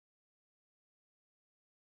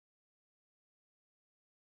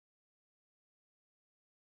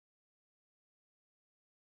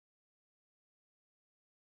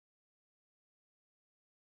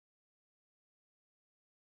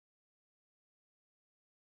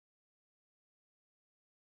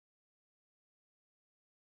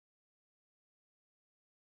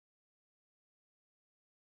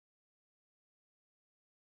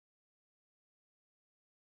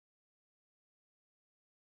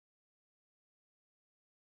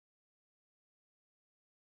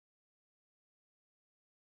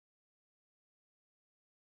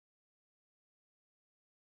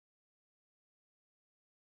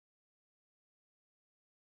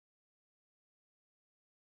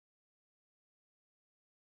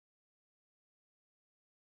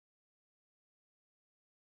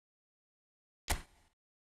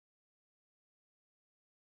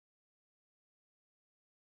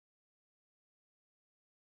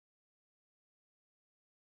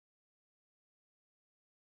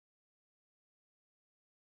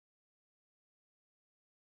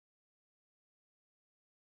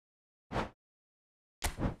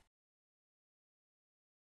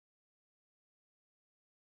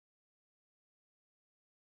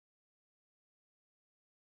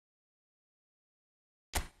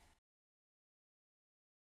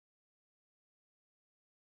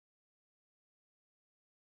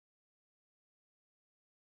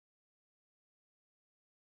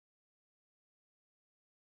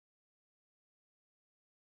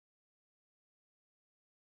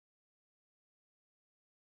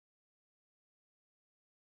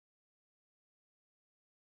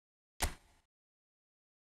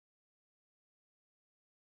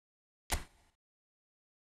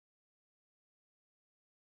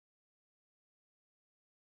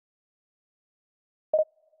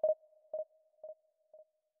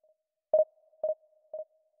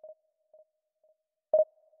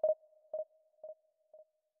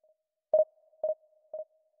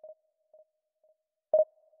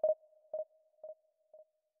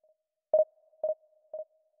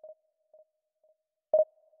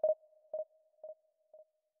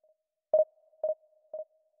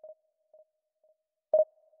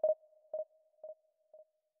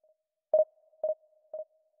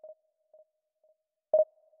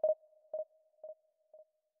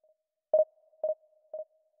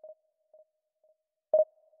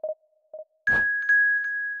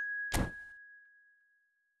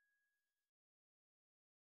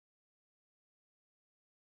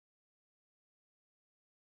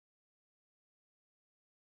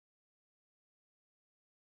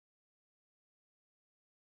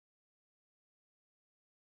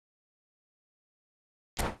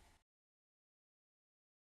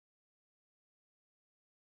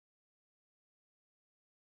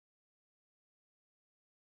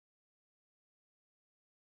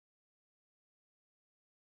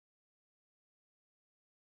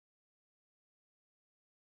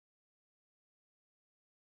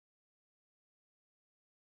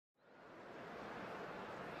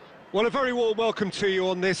Well, a very warm welcome to you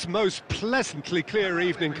on this most pleasantly clear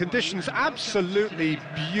evening. Conditions absolutely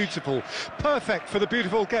beautiful. Perfect for the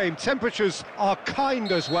beautiful game. Temperatures are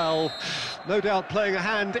kind as well. No doubt playing a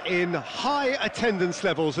hand in high attendance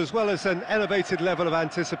levels as well as an elevated level of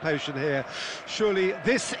anticipation here. Surely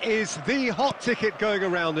this is the hot ticket going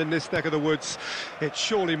around in this neck of the woods. It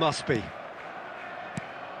surely must be.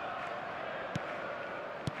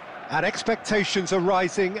 And expectations are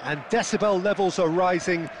rising and decibel levels are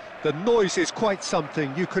rising. The noise is quite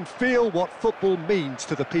something. You can feel what football means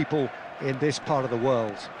to the people in this part of the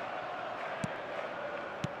world.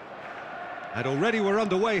 And already we're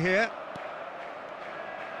underway here.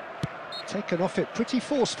 Taken off it pretty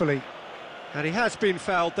forcefully. And he has been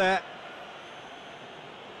fouled there.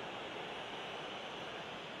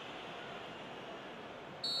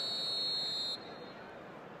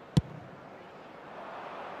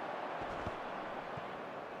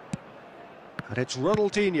 And it's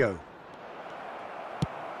Ronaldinho.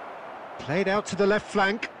 Played out to the left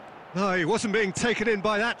flank. No, he wasn't being taken in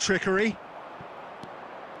by that trickery.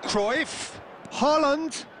 Cruyff.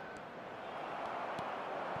 Haaland.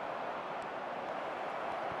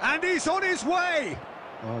 And he's on his way.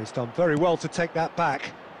 Oh, he's done very well to take that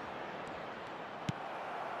back.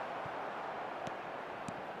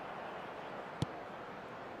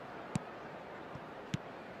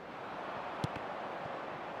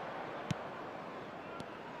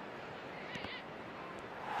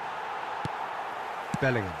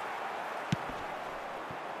 Bellingham.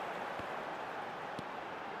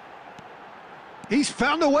 He's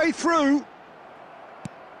found a way through.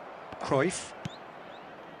 Cruyff.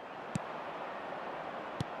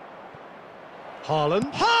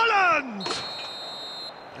 Haaland. Haaland!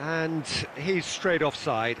 And he's straight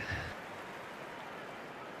offside.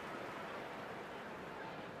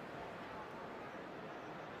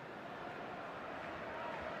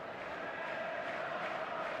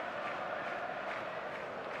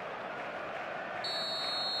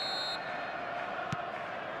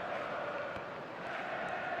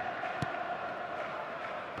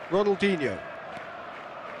 Ronaldinho.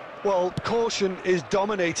 Well, caution is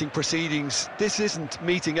dominating proceedings. This isn't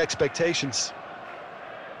meeting expectations.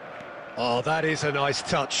 Oh, that is a nice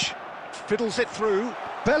touch. Fiddles it through.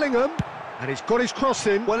 Bellingham. And he's got his cross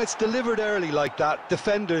in. When it's delivered early like that,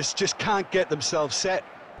 defenders just can't get themselves set.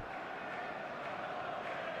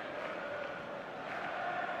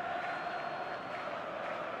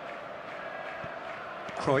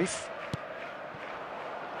 Cruyff.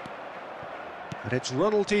 And it's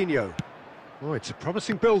Ronaldinho. Oh, it's a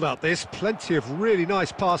promising build-up, this. Plenty of really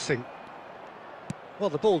nice passing. Well,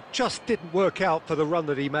 the ball just didn't work out for the run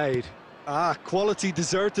that he made. Quality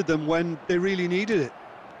deserted them when they really needed it.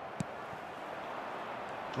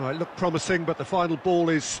 Oh, it looked promising, but the final ball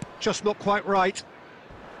is just not quite right.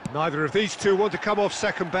 Neither of these two want to come off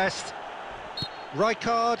second best.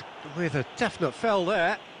 Rijkaard with a definite foul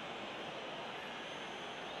there.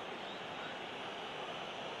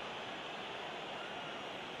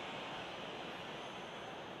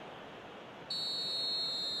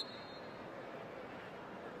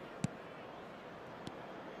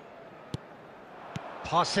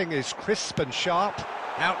 Passing is crisp and sharp.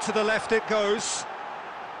 Out to the left it goes.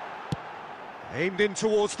 Aimed in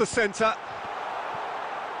towards the centre.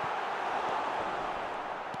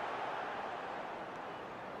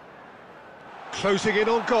 Closing in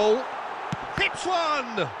on goal. Hits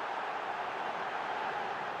one!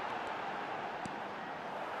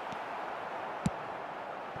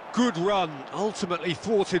 Good run, ultimately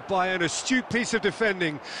thwarted by an astute piece of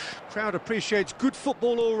defending. Crowd appreciates good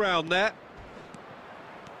football all round there.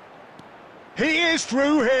 He is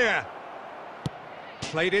through here.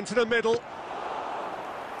 Played into the middle.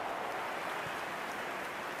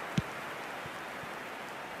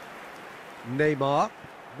 Neymar.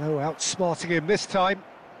 No outsmarting him this time.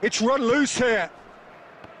 It's run loose here.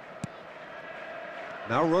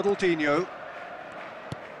 Now Ronaldinho.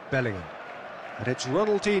 Bellingham. And it's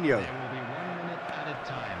Ronaldinho. There will be 1 minute added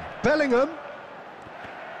time. Bellingham.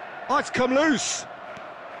 Oh, it's come loose.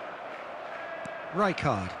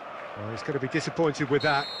 Rijkaard. Well, he's going to be disappointed with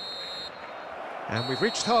that. And we've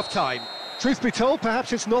reached half-time. Truth be told,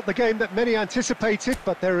 perhaps it's not the game that many anticipated,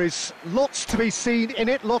 but there is lots to be seen in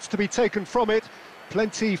it, lots to be taken from it.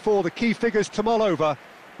 Plenty for the key figures to mull over,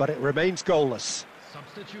 but it remains goalless.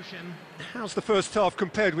 Substitution. How's the first half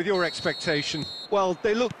compared with your expectation? Well,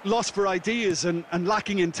 they look lost for ideas and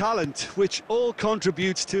lacking in talent, which all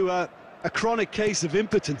contributes to a chronic case of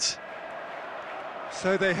impotence.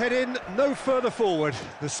 So they head in no further forward.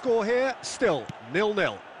 The score here, still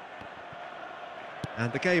 0-0.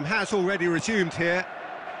 And the game has already resumed here.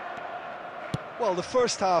 Well, the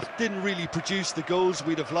first half didn't really produce the goals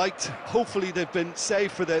we'd have liked. Hopefully they've been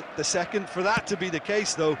saved for the second. For that to be the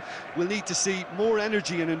case, though, we'll need to see more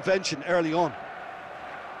energy and invention early on.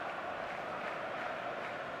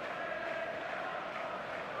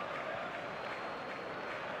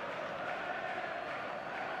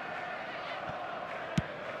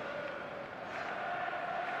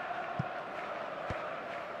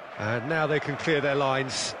 And now they can clear their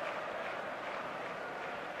lines.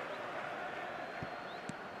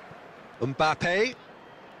 Mbappe.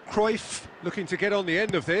 Cruyff looking to get on the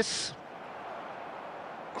end of this.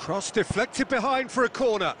 Cross deflected behind for a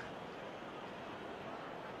corner.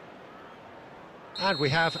 And we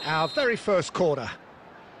have our very first corner.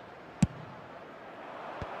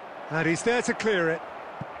 And he's there to clear it.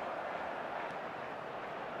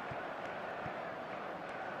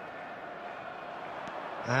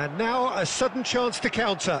 And now a sudden chance to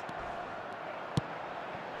counter.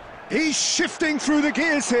 He's shifting through the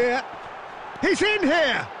gears here. He's in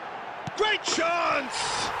here. Great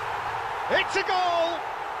chance. It's a goal.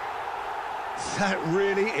 That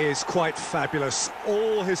really is quite fabulous.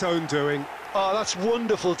 All his own doing. Oh, that's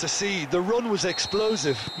wonderful to see. The run was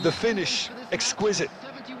explosive, the finish exquisite.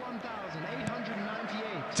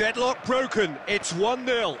 71,898. Deadlock broken. It's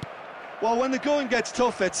 1-0. Well, when the going gets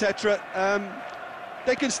tough, etc.,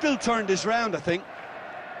 they can still turn this round, I think.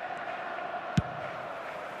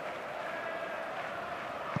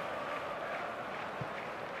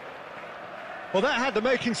 Well, that had the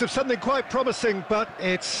makings of something quite promising, but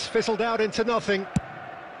it's fizzled out into nothing.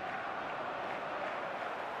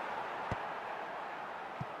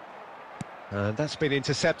 And that's been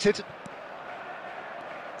intercepted.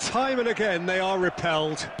 Time and again they are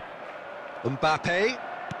repelled. Mbappe.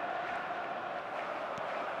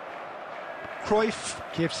 Cruyff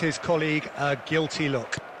gives his colleague a guilty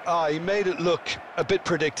look. Ah, he made it look a bit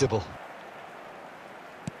predictable.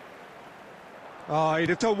 Oh, he'd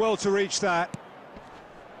have done well to reach that.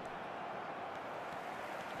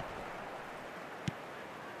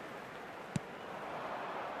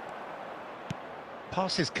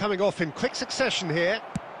 Passes coming off in quick succession here.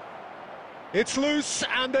 It's loose,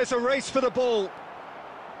 and there's a race for the ball.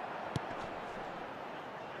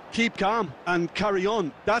 Keep calm and carry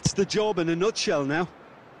on. That's the job in a nutshell now.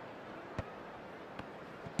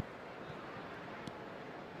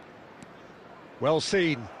 Well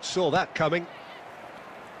seen, saw that coming.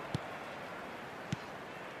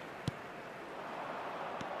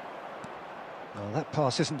 Oh, that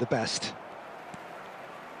pass isn't the best.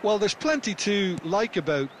 Well, there's plenty to like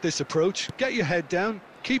about this approach. Get your head down,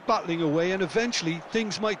 keep battling away, and eventually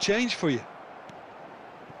things might change for you.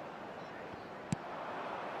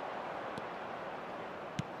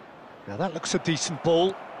 Now that looks a decent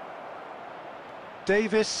ball.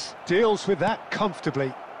 Davis deals with that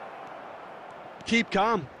comfortably. Keep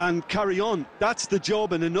calm and carry on. That's the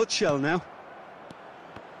job in a nutshell now.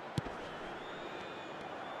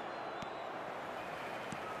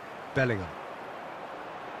 Bellingham.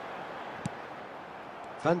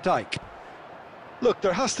 Van Dijk. Look,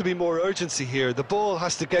 there has to be more urgency here. The ball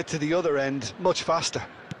has to get to the other end much faster.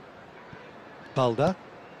 Balda.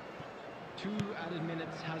 2 added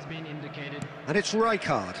minutes has been indicated. And it's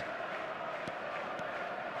Rijkaard.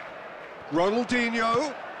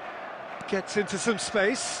 Ronaldinho gets into some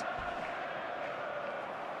space.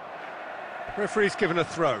 Referee's given a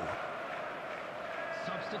throw.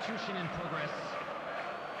 Substitution in progress.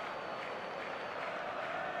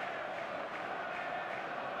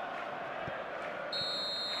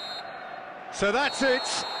 So that's it.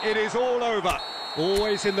 It is all over.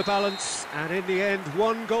 Always in the balance, and in the end,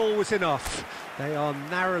 one goal was enough. They are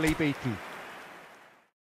narrowly beaten.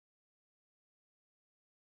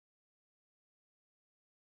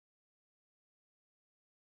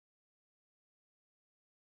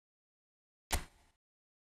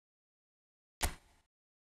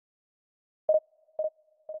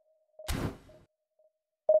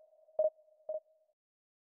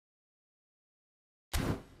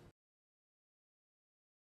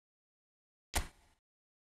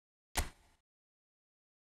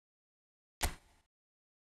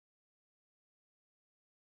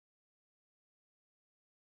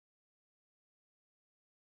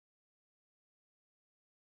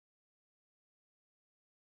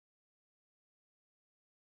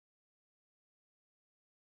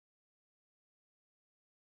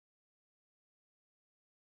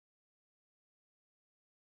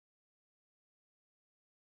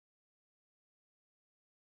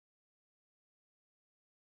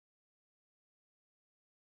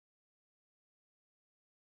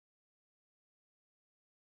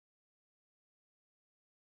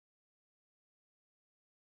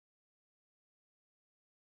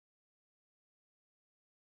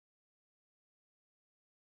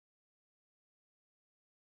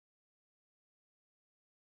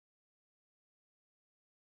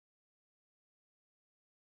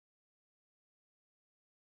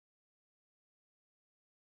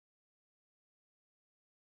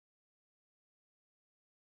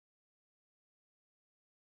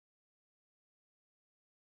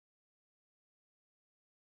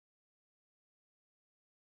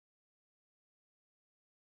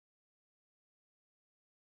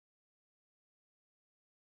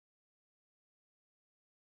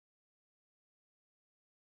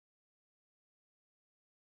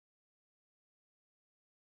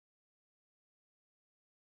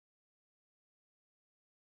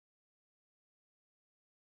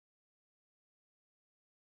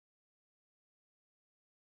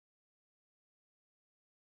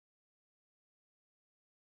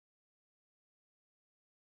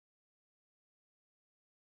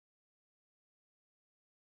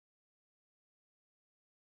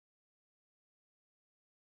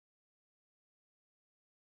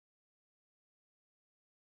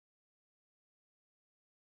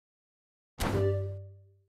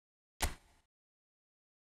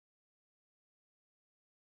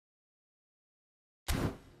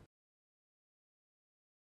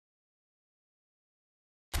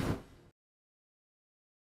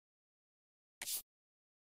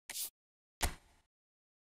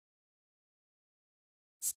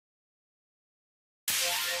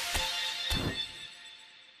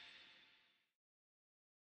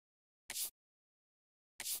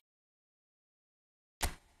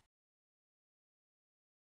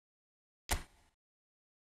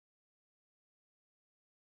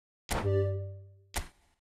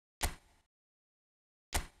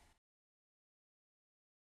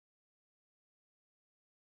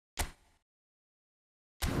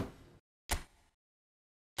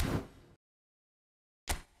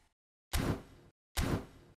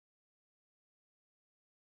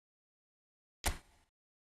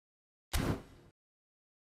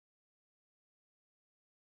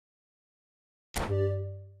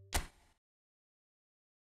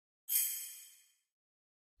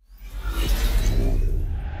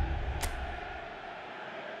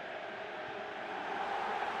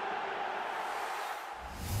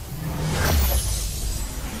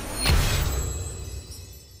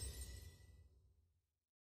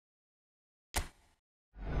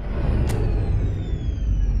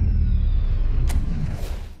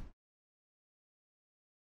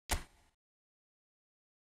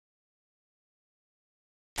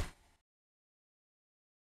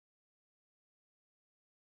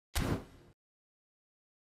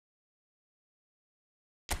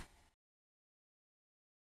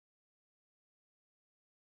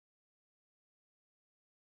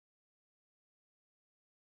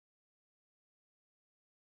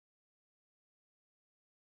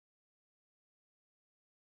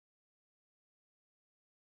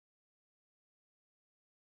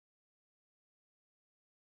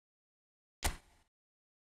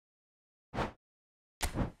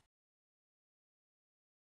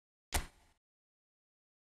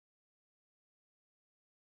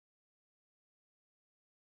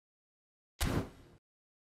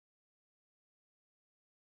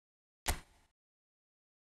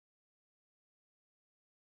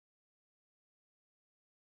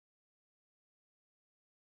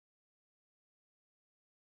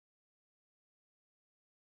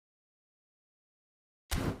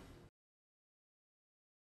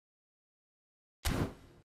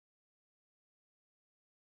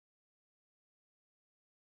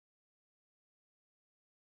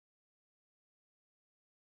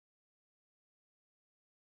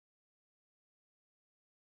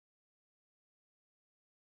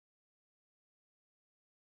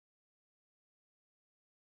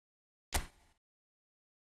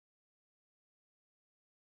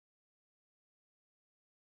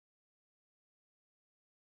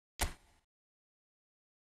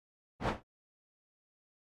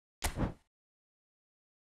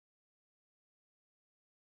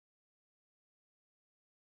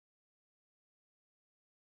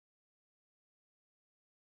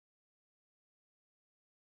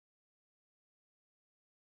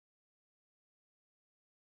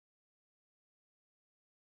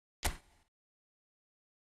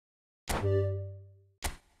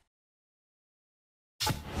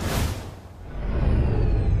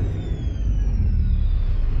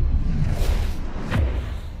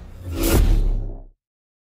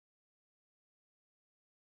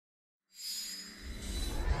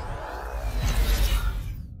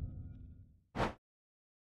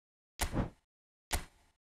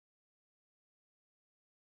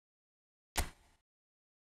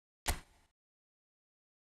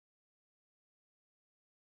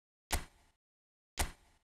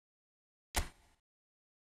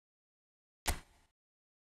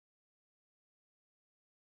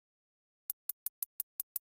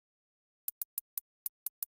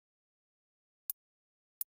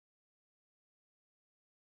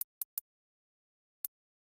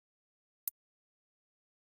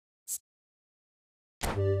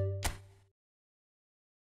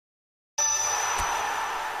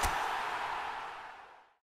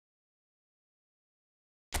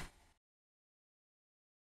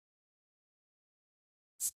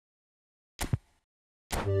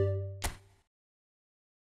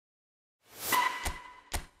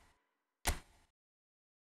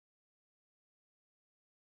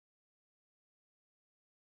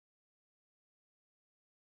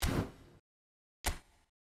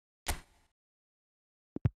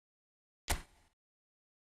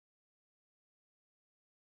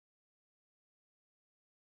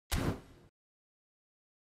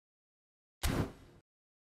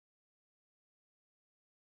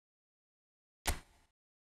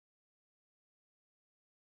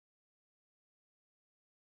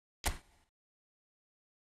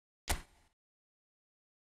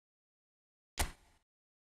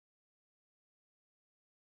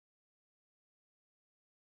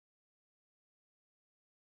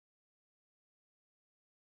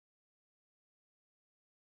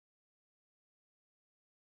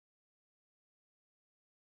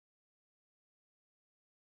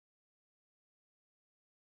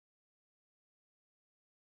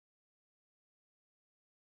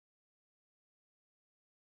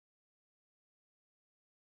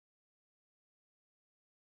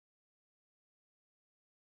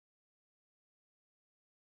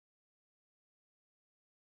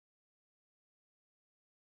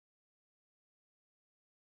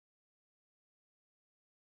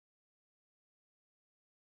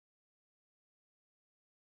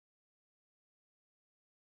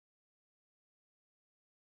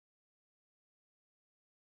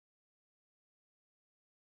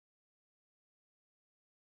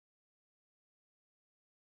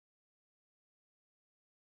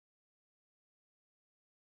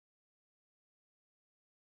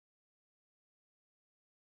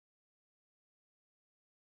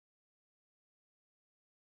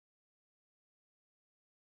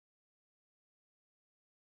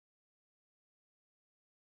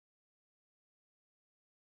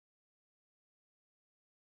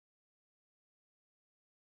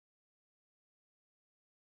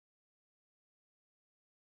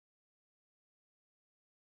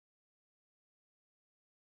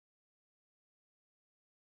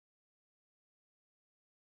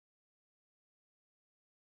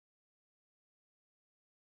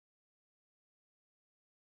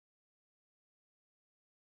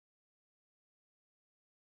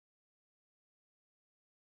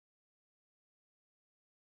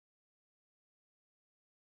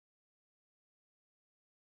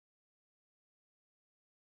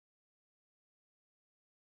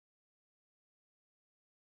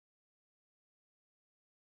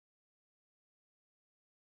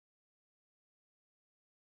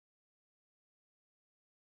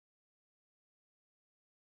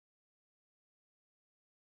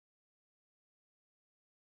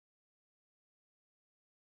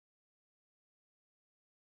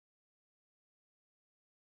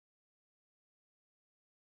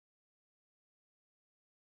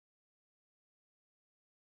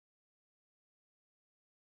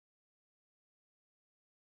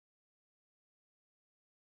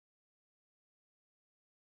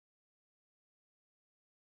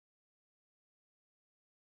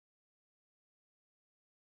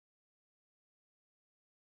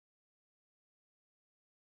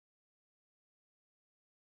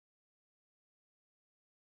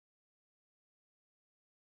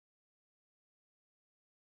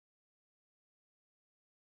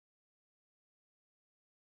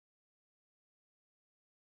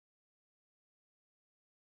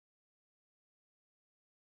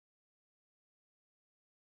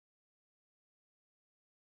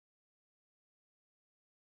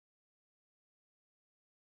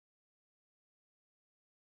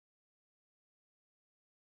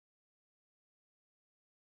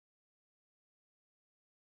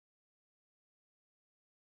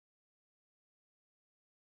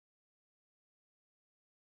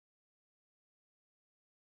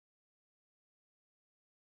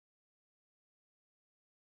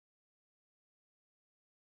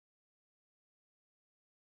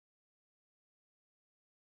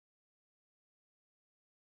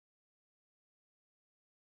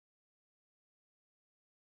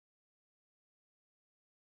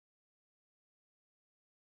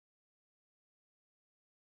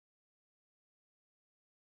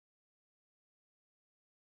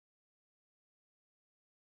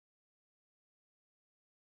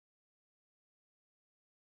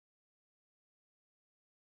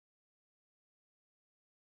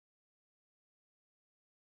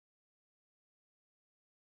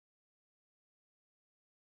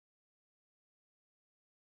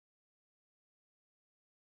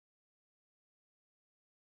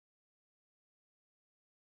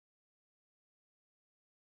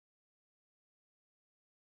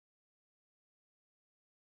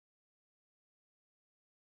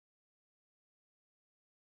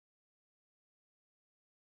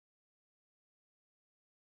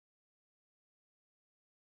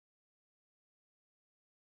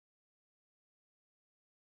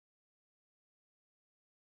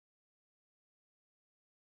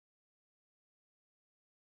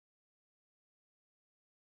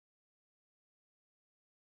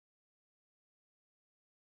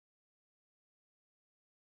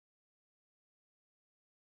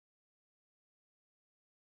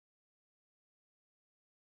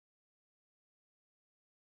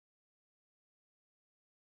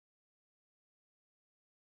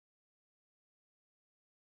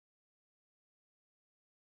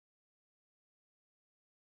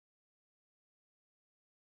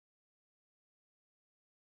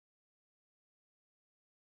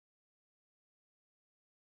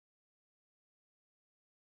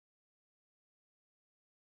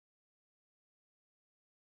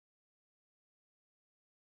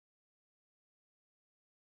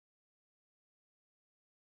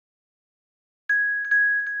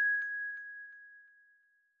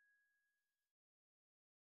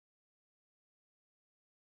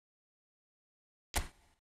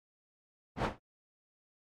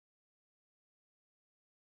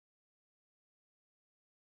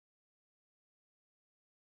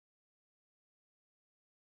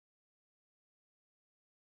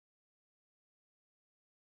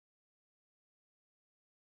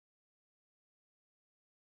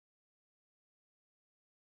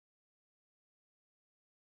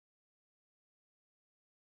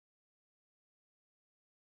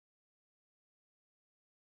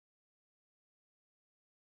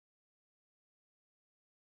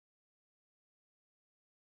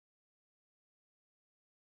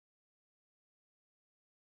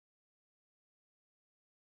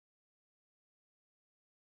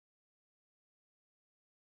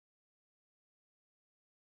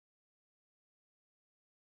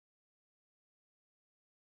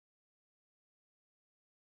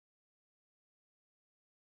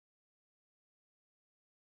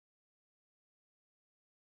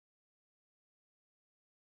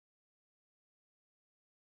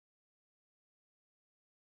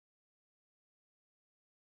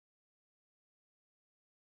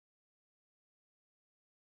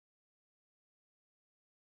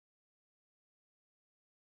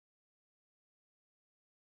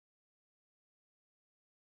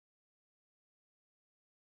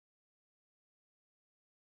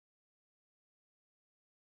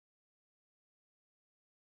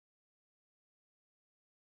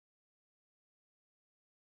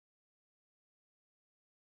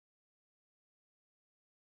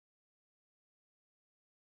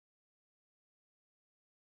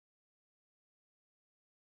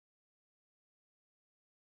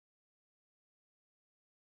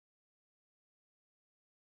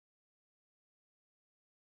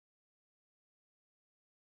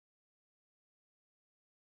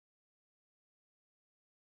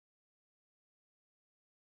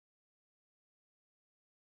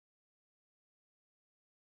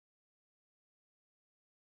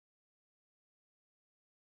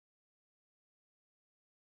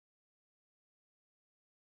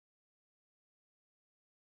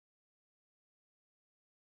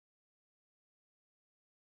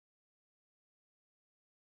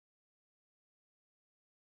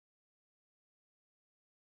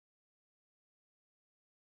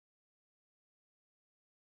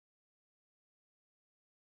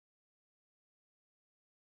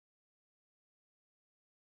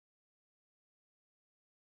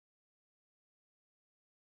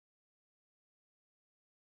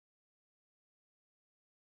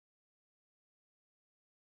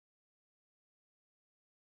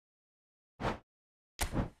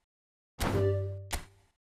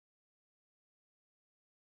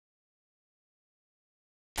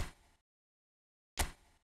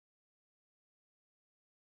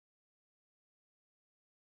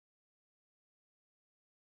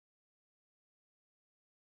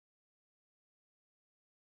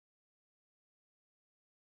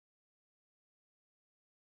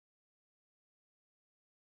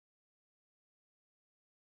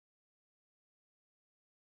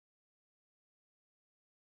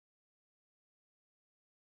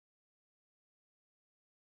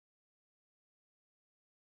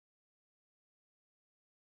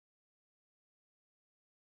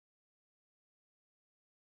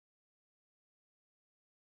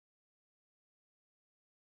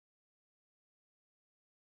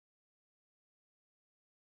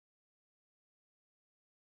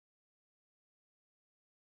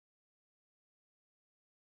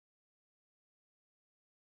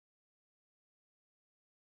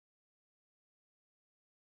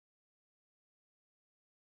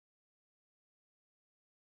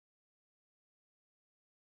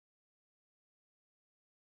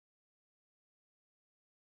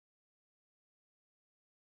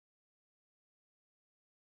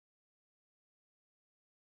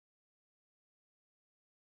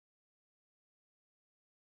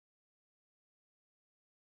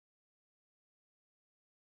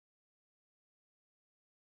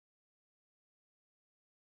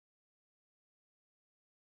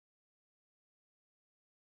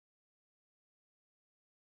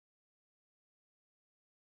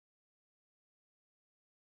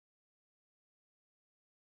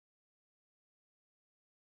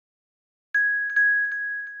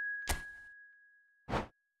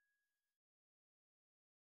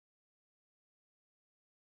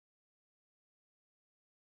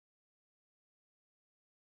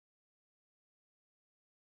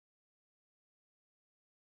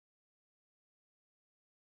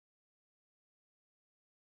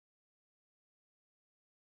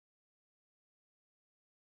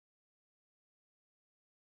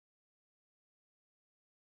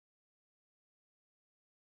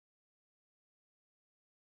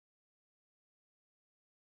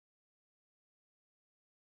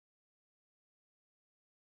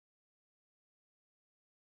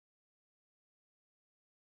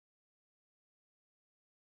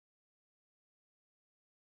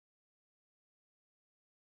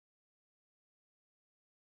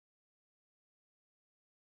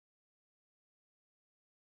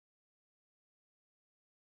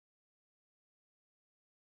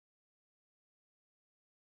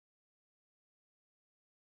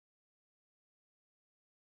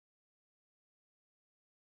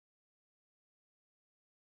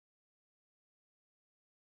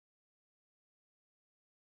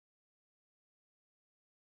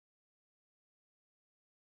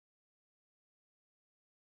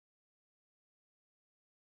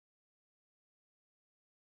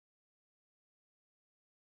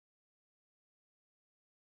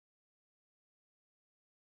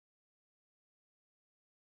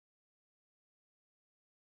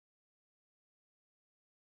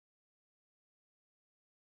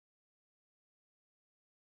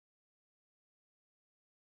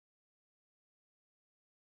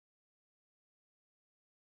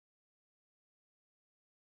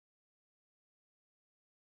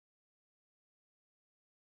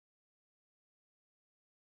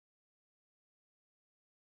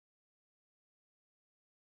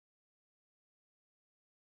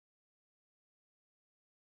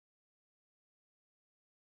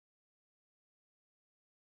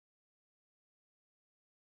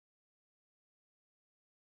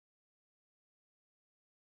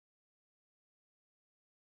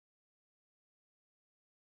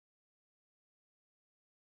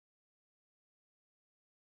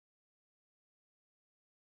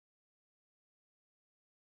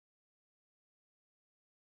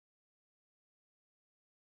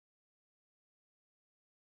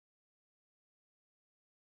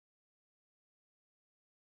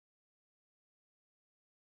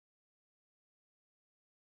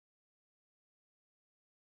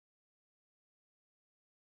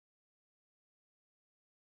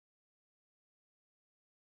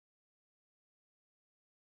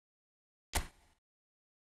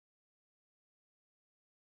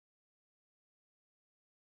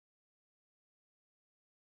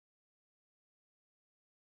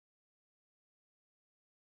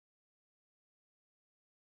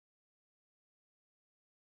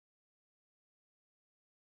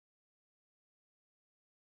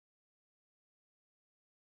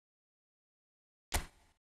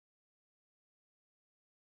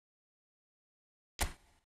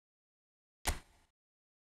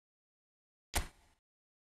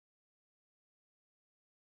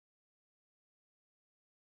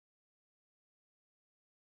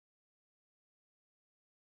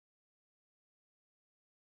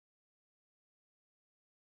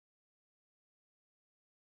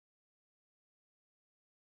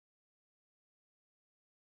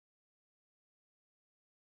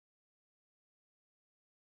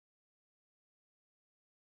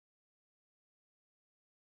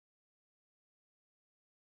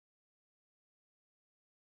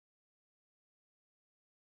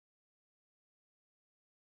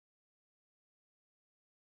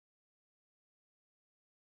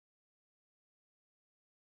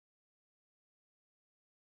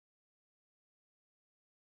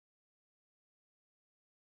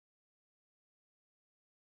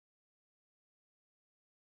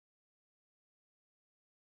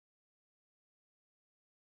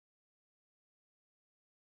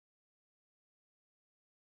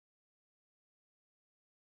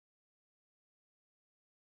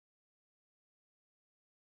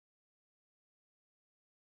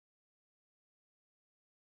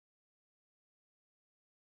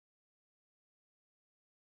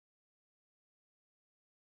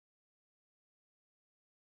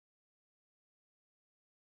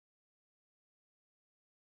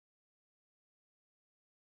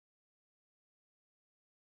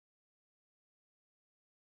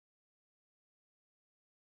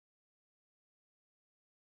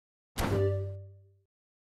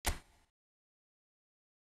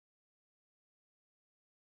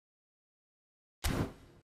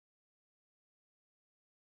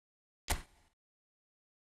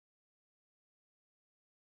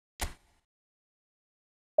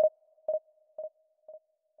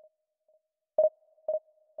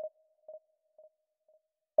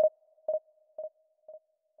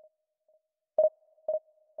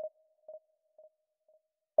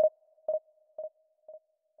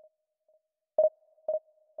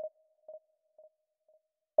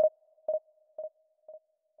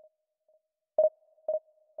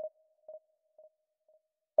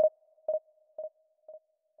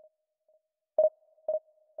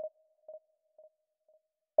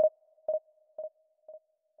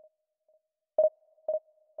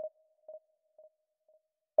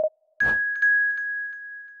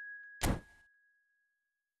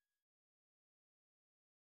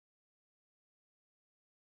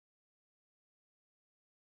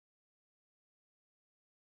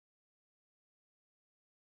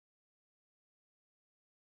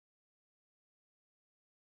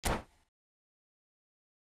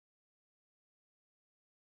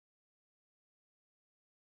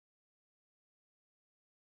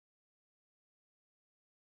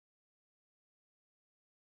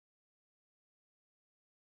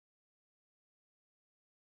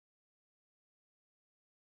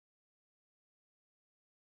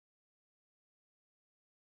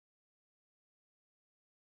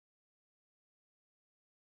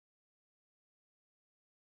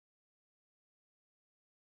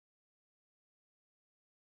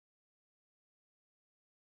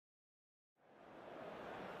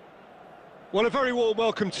 Well, a very warm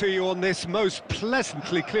welcome to you on this most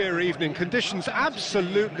pleasantly clear evening. Conditions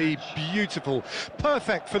absolutely beautiful.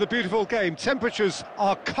 Perfect for the beautiful game. Temperatures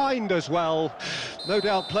are kind as well. No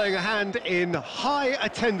doubt playing a hand in high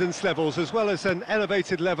attendance levels as well as an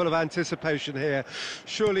elevated level of anticipation here.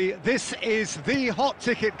 Surely this is the hot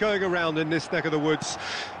ticket going around in this neck of the woods.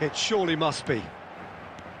 It surely must be.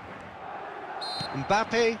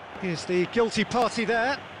 Mbappe is the guilty party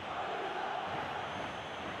there.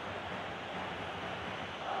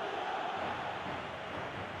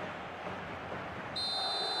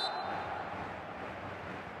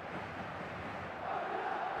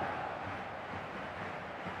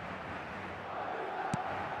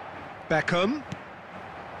 Beckham,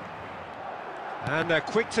 and they're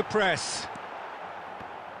quick to press.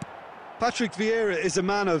 Patrick Vieira is a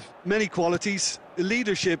man of many qualities.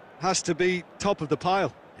 Leadership has to be top of the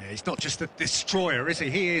pile. Yeah, he's not just a destroyer, is he?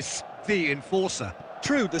 He is the enforcer.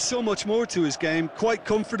 True, there's so much more to his game. Quite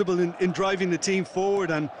comfortable in driving the team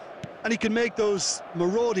forward, and he can make those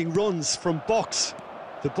marauding runs from box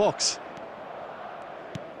to box.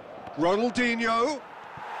 Ronaldinho.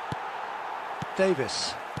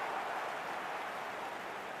 Davis.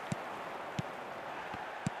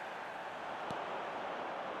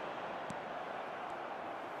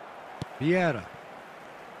 Vieira.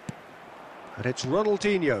 And it's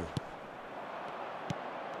Ronaldinho.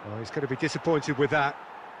 Oh, he's going to be disappointed with that.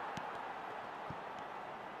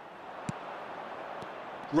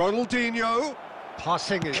 Ronaldinho.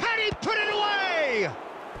 Passing it. Can he put it away?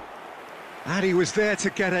 And he was there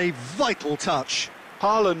to get a vital touch.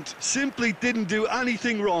 Haaland simply didn't do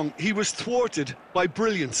anything wrong. He was thwarted by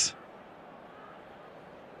brilliance.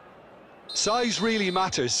 Size really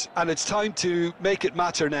matters, and it's time to make it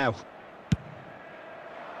matter now.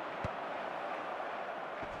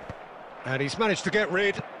 And he's managed to get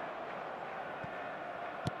rid.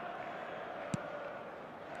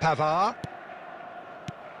 Pavard.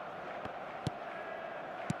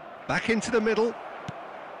 Back into the middle.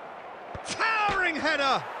 Towering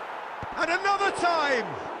header! And another time!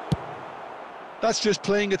 That's just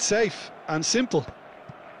playing it safe and simple.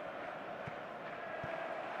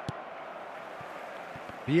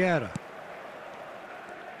 Vieira.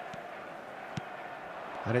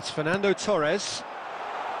 And it's Fernando Torres.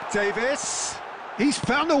 Davis, he's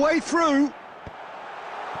found a way through.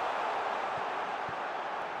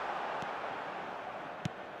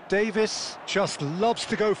 Davis just loves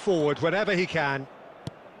to go forward whenever he can.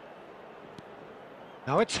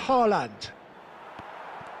 Now it's Haaland.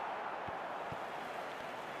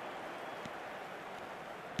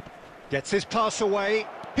 Gets his pass away.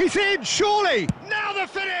 He's in, surely! Now the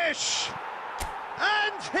finish!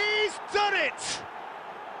 And he's done it!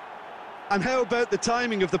 And how about the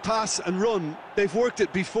timing of the pass and run? They've worked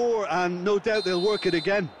it before, and no doubt they'll work it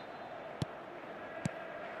again.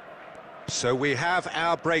 So we have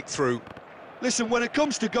our breakthrough. Listen, when it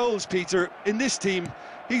comes to goals, Peter, in this team,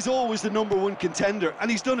 he's always the #1 contender, and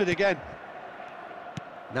he's done it again.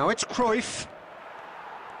 Now it's Cruyff.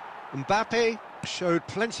 Mbappe showed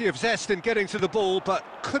plenty of zest in getting to the ball, but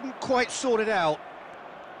couldn't quite sort it out.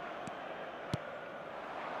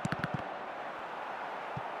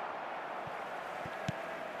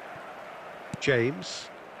 James.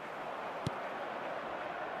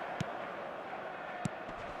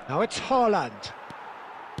 Now it's Haaland.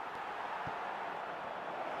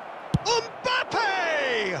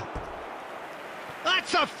 Mbappe!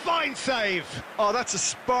 That's a fine save! Oh, that's a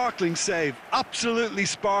sparkling save. Absolutely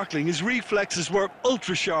sparkling. His reflexes were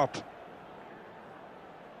ultra-sharp.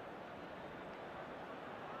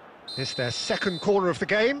 It's their second corner of the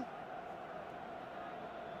game.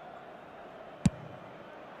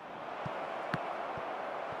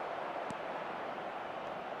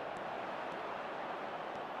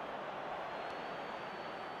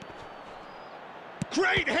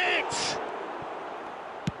 Great hit!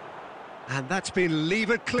 And that's been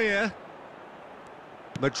levered clear.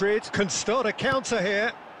 Madrid can start a counter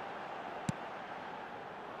here.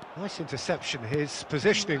 Nice interception, his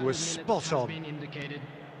positioning was spot on.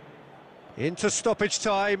 Into stoppage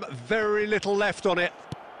time, very little left on it.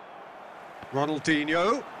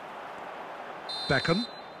 Ronaldinho. Beckham.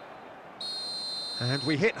 And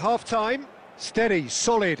we hit half-time. Steady,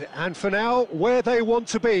 solid, and for now, where they want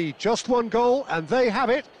to be. Just one goal, and they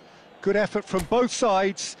have it. Good effort from both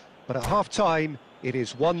sides, but at half-time, it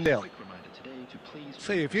is 1-0.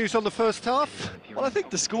 So your views on the first half? Well, I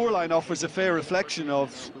think the scoreline offers a fair reflection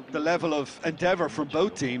of the level of endeavour from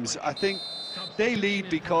both teams. I think they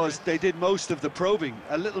lead because they did most of the probing.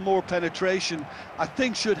 A little more penetration, I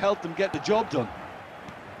think, should help them get the job done.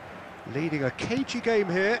 Leading a cagey game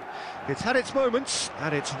here. It's had its moments,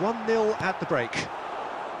 and it's 1-0 at the break.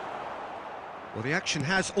 Well, the action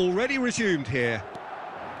has already resumed here.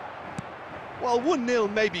 Well,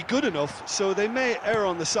 1-0 may be good enough, so they may err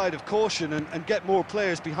on the side of caution and get more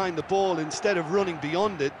players behind the ball instead of running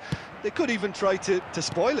beyond it. They could even try to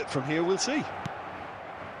spoil it from here, we'll see.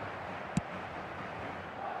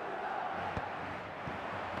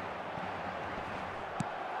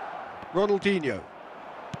 Ronaldinho.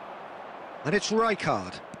 And it's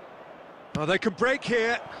Rijkaard. Oh, they can break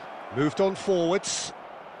here. Moved on forwards.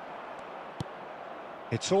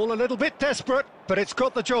 It's all a little bit desperate, but it's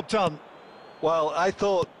got the job done. Well, I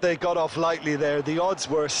thought they got off lightly there. The odds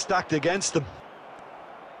were stacked against them.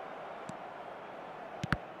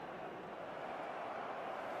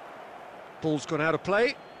 Ball's gone out of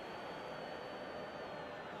play.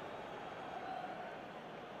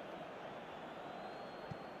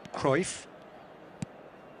 Cruyff.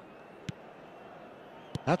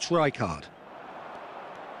 That's Rijkaard.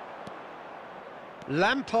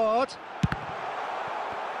 Lampard.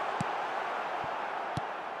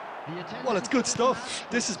 Well, it's good stuff.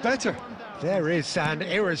 This is better. There is an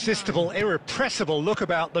irresistible, irrepressible look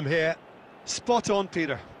about them here. Spot on,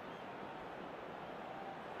 Peter.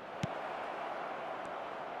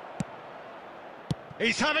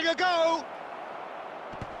 He's having a go!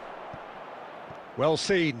 Well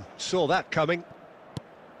seen, saw that coming.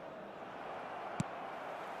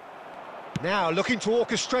 Now looking to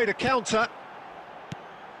orchestrate a counter.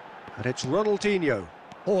 And it's Ronaldinho.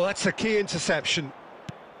 Oh, that's a key interception.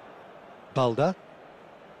 Balda.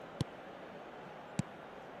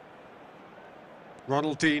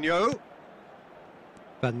 Ronaldinho.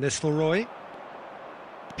 Van Nistelrooy.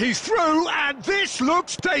 He's through, and this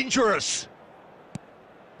looks dangerous.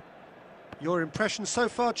 Your impression so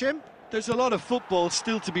far, Jim? There's a lot of football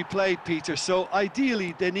still to be played, Peter, so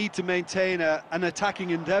ideally they need to maintain an attacking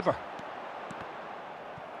endeavour.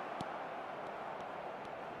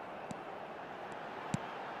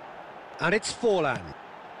 And it's Forlan.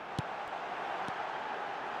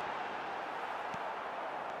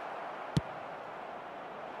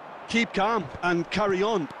 Keep calm and carry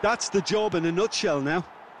on. That's the job in a nutshell now.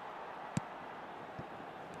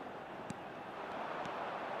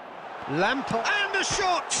 Lampard. And the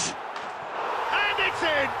shot! And it's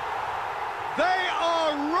in! They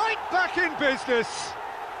are right back in business.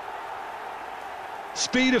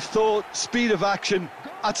 Speed of thought, speed of action.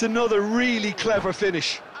 That's another really clever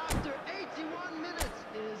finish. After 81 minutes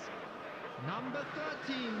is number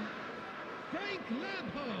 13, Frank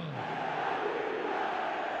Lampard.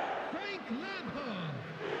 Frank Lampard.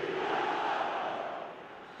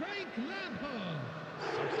 Frank Lampard.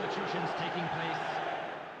 Substitutions taking place.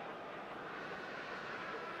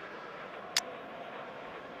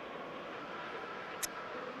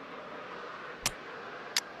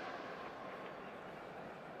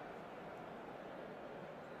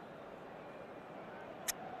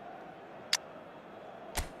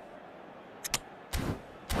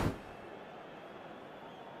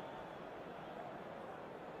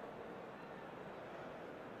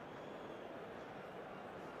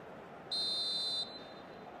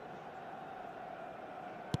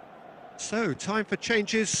 So, time for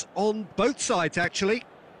changes on both sides, actually.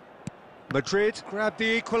 Madrid grabbed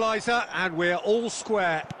the equaliser, and we're all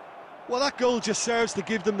square. Well, that goal just serves to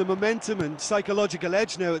give them the momentum and psychological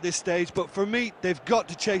edge now at this stage, but for me, they've got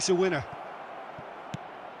to chase a winner.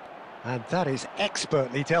 And that is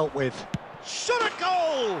expertly dealt with. Shot a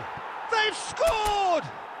goal! They've scored!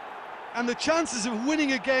 And the chances of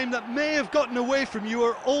winning a game that may have gotten away from you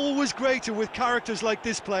are always greater with characters like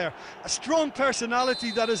this player. A strong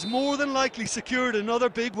personality that has more than likely secured another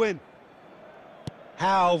big win.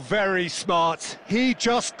 How very smart. He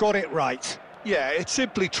just got it right. Yeah, it's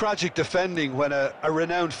simply tragic defending when a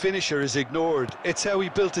renowned finisher is ignored. It's how he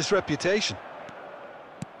built his reputation.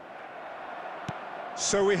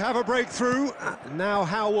 So we have a breakthrough. Now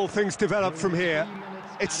how will things develop from here?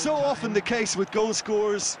 It's so often the case with goal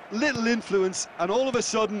scorers, little influence, and all of a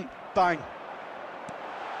sudden, bang.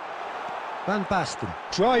 Van Basten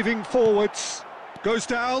driving forwards, goes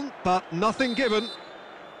down, but nothing given.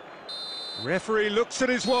 Referee looks at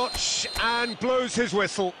his watch and blows his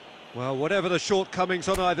whistle. Well, whatever the shortcomings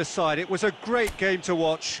on either side, it was a great game to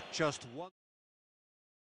watch. Just one.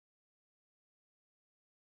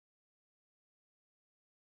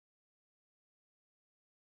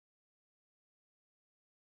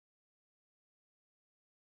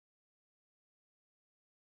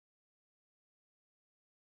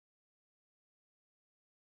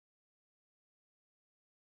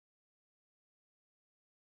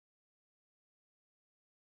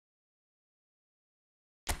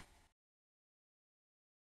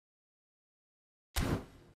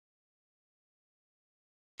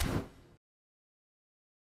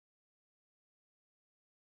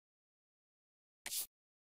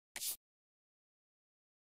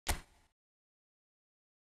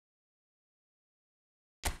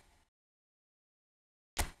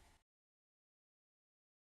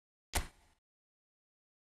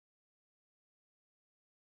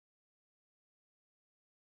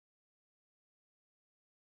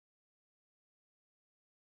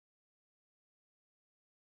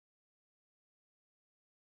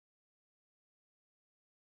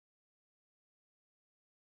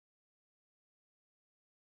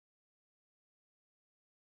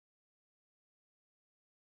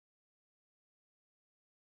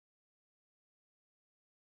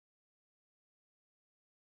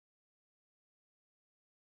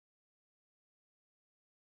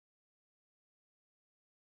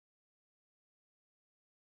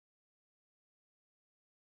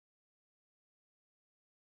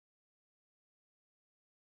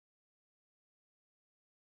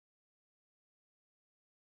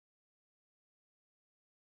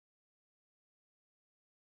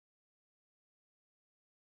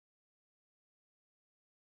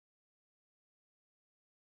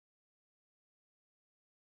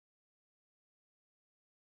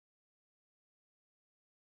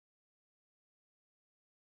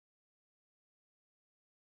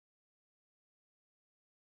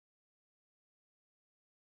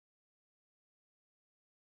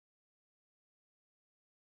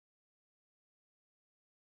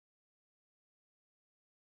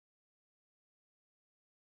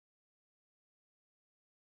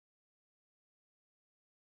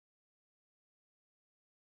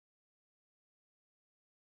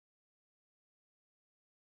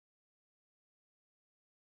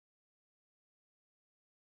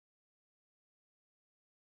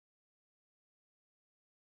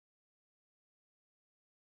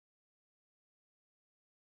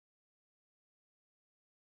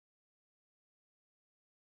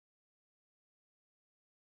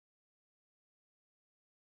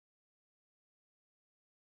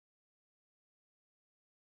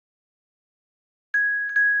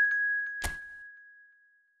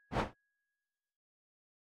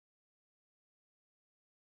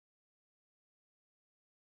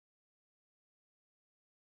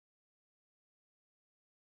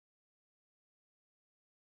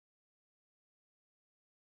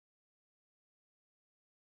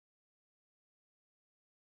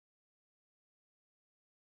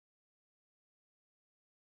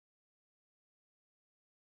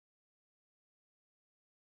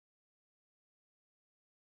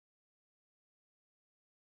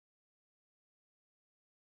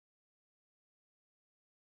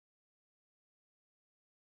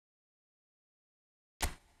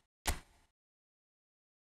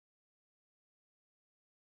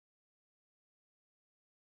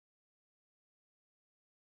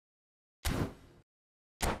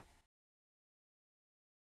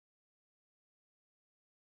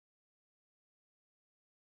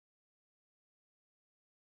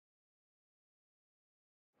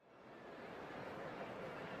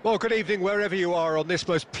 Well, good evening wherever you are on this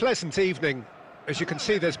most pleasant evening. As you can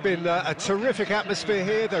see, there's been a terrific atmosphere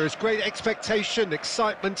here. There is great expectation,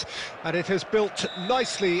 excitement, and it has built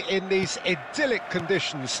nicely in these idyllic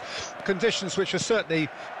conditions. Conditions which are certainly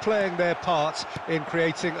playing their part in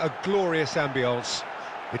creating a glorious ambience.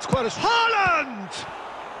 It's quite a... Haaland!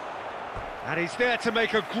 And he's there to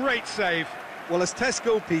make a great save. Well, as tests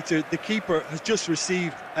go, Peter, the keeper has just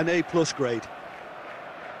received an A+ grade.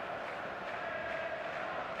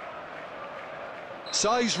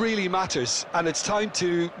 Size really matters, and it's time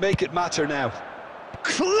to make it matter now.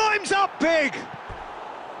 Climbs up big!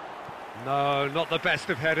 No, not the best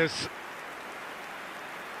of headers.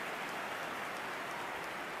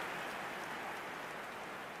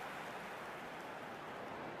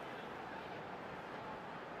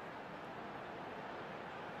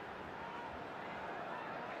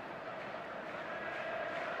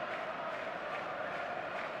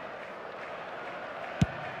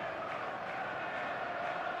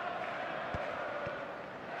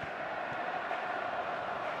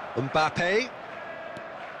 Mbappe.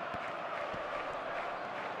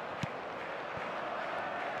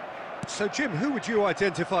 So, Jim, who would you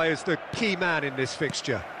identify as the key man in this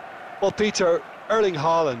fixture? Well, Peter, Erling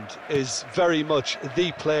Haaland is very much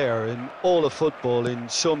the player in all of football in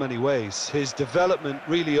so many ways. His development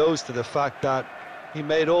really owes to the fact that he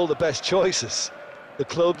made all the best choices. The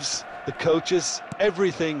clubs, the coaches,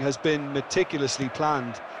 everything has been meticulously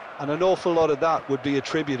planned, and an awful lot of that would be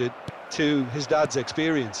attributed to his dad's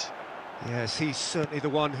experience. Yes, he's certainly the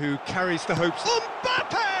one who carries the hopes.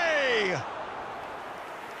 Mbappe!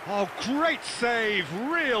 Oh, great save,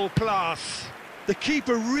 real class. The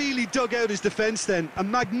keeper really dug out his defence then, a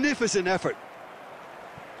magnificent effort.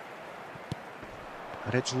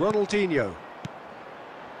 And it's Ronaldinho.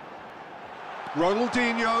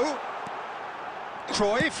 Ronaldinho.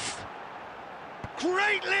 Cruyff.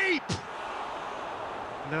 Great leap!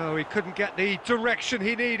 No, he couldn't get the direction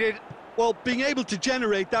he needed. Well, being able to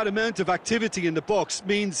generate that amount of activity in the box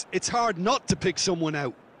means it's hard not to pick someone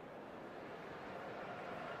out.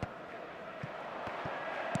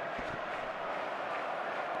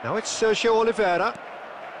 Now it's Sergio Oliveira.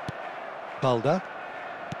 Balda.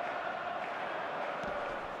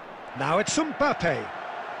 Now it's Mbappe.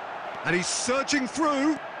 And he's surging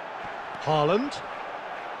through. Haaland.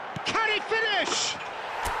 Can he finish?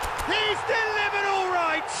 He's delivered all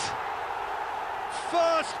right.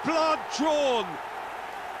 First blood drawn.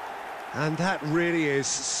 And that really is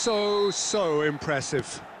so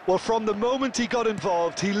impressive. Well, from the moment he got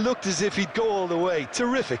involved, he looked as if he'd go all the way.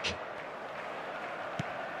 Terrific.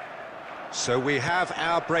 So we have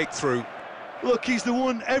our breakthrough. Look, he's the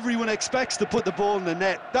one everyone expects to put the ball in the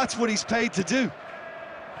net. That's what he's paid to do.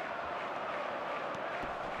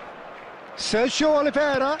 Sergio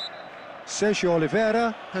Oliveira. Sergio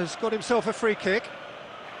Oliveira has got himself a free kick.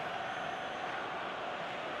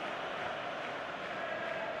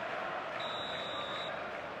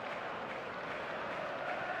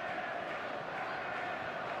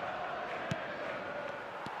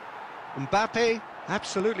 Mbappe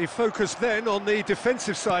absolutely focused then on the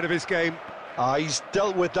defensive side of his game. He's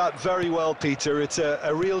dealt with that very well, Peter. It's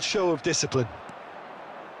a real show of discipline.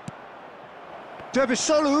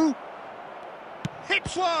 Derbisolu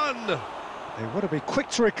hits one! They want to be quick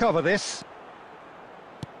to recover this.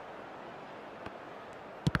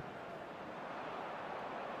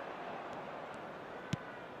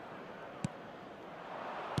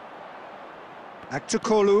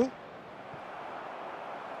 Aktakolu.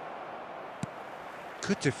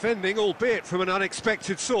 Good defending, albeit from an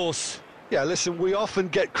unexpected source. Yeah, listen, we often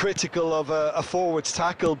get critical of a forward's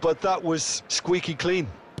tackle, but that was squeaky clean.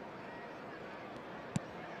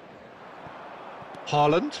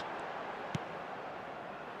 Haaland.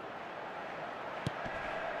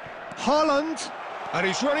 Haaland, and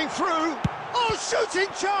he's running through. Oh,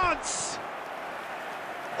 shooting chance!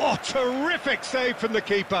 Oh, terrific save from the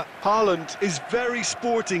keeper. Haaland is very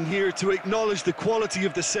sporting here to acknowledge the quality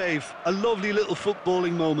of the save. A lovely little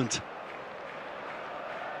footballing moment.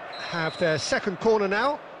 Have their second corner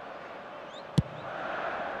now.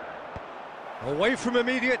 Away from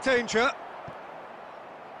immediate danger.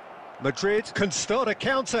 Madrid can start a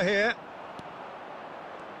counter here.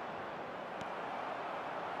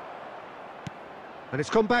 And it's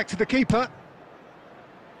gone back to the keeper.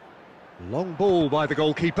 Long ball by the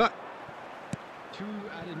goalkeeper. 2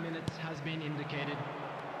 added minutes has been indicated.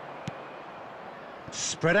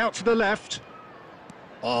 Spread out to the left.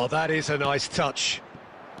 Oh, that is a nice touch.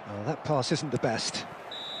 Oh, that pass isn't the best.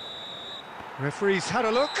 Referee's had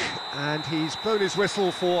a look, and he's blown his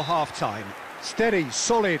whistle for half-time. Steady,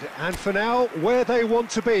 solid, and for now, where they want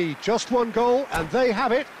to be. Just one goal, and they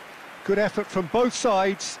have it. Good effort from both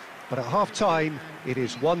sides, but at half-time, it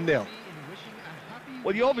is 1-0.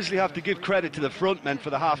 Well, you obviously have to give credit to the front men for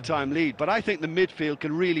the half-time lead, but I think the midfield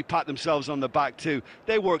can really pat themselves on the back too.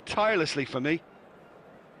 They work tirelessly for me.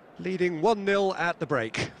 Leading 1-0 at the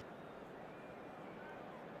break.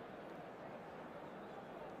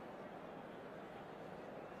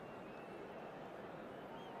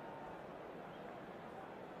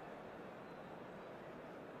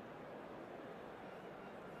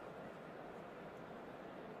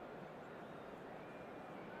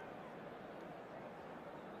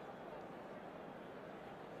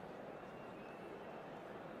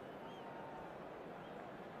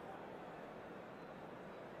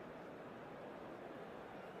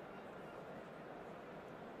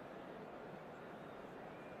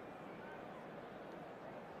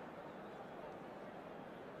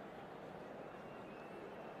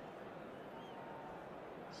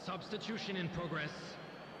 Substitution in progress.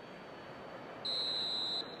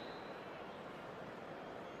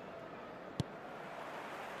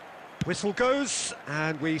 Whistle goes,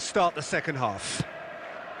 and we start the second half.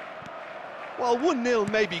 Well,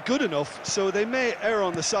 1-0 may be good enough, so they may err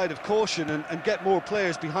on the side of caution and get more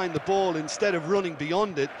players behind the ball instead of running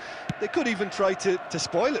beyond it. They could even try to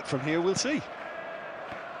spoil it from here, we'll see.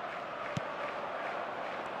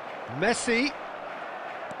 Messi.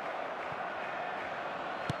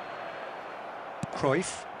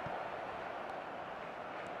 Cruyff.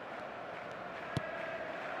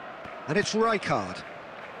 And it's Rijkaard.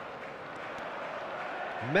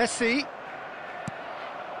 Messi.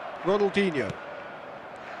 Ronaldinho.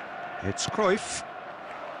 It's Cruyff.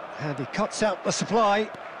 And he cuts out the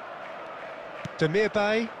supply.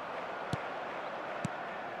 Demirbay.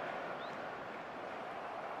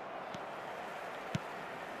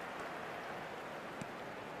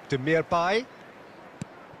 Demirbay.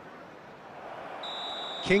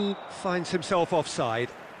 King finds himself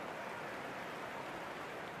offside.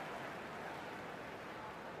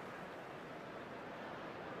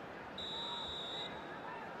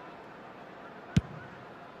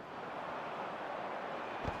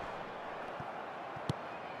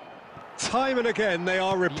 Time and again they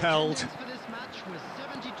are repelled. The attendance for this match was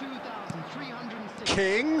 72,306.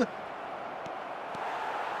 King.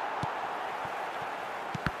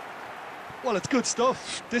 Well, it's good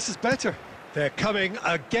stuff. This is better. They're coming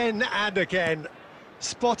again and again.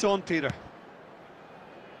 Spot on, Peter.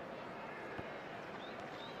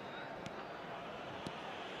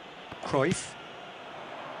 Cruyff.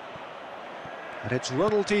 And it's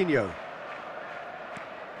Ronaldinho.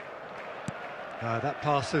 That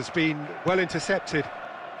pass has been well intercepted.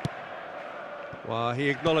 Well, he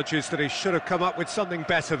acknowledges that he should have come up with something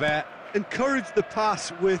better there. Encouraged the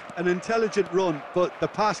pass with an intelligent run, but the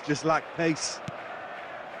pass just lacked pace.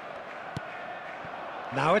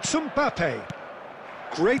 Now it's Mbappe.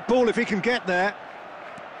 Great ball if he can get there.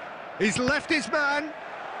 He's left his man.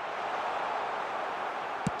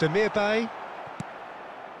 Demirbay.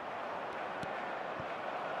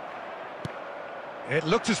 It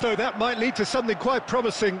looked as though that might lead to something quite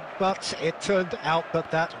promising, but it turned out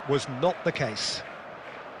that that was not the case.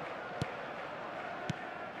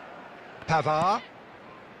 Pavard.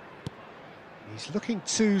 He's looking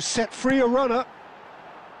to set free a runner.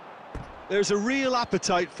 There's a real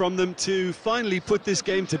appetite from them to finally put this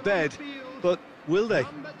game to bed, but will they?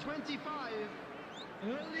 Number 25,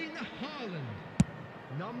 Erling Haaland.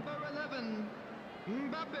 Number 11,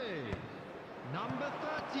 Mbappe. Number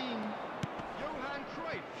 13, Johan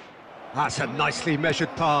Cruyff. That's a nicely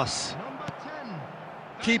measured pass. Number 10,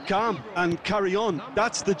 Keep calm and carry on.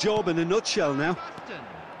 That's the job in a nutshell now.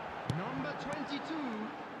 Number 22,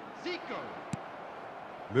 Zico.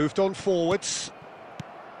 Moved on forwards.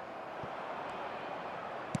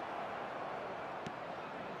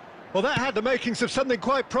 Well, that had the makings of something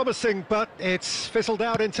quite promising, but it's fizzled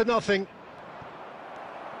out into nothing.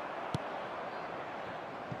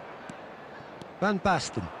 Van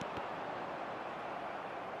Basten.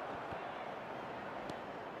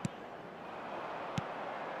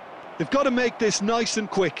 They've got to make this nice and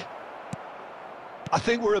quick. I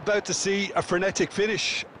think we're about to see a frenetic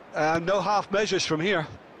finish. No half measures from here.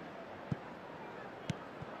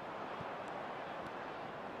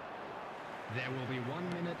 There will be 1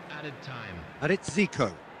 minute added time. And it's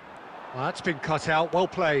Zico. Well, that's been cut out, well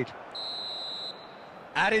played.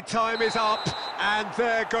 Added time is up, and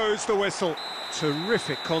there goes the whistle.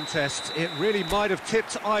 Terrific contest. It really might have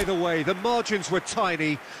tipped either way. The margins were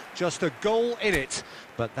tiny, just a goal in it,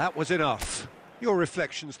 but that was enough. Your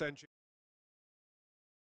reflections then, Jim?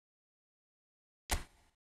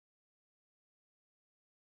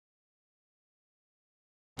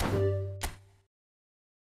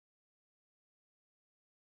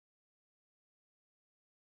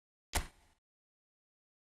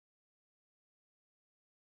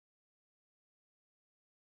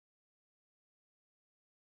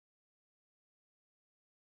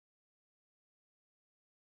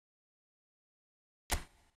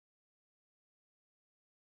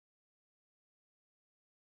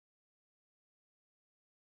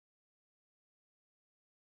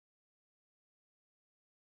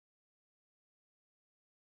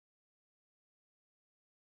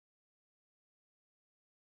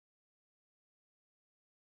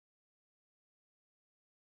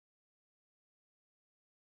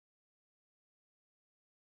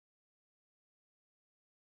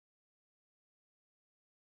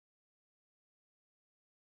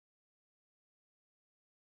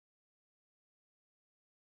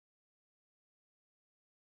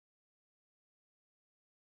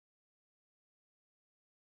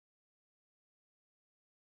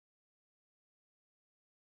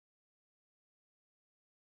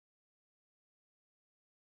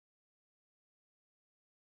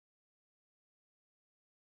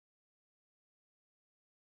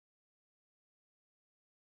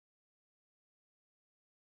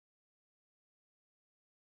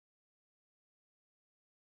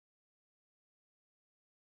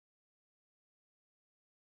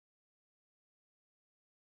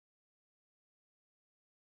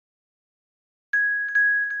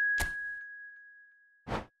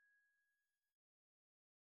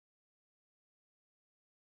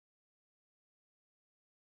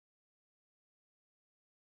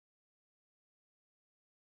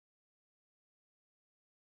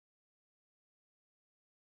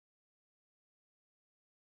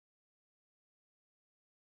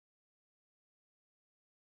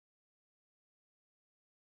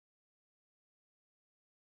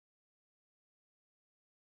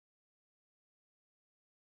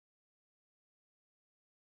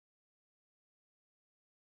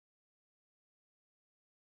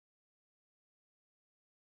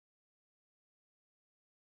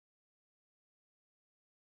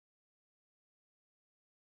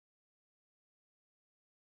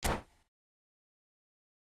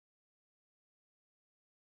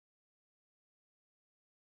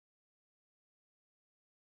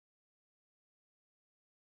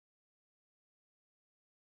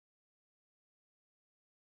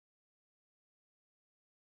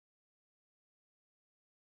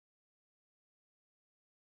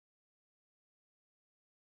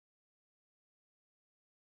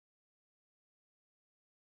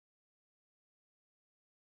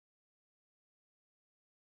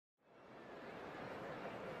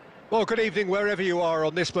 Well, good evening wherever you are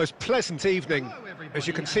on this most pleasant evening. As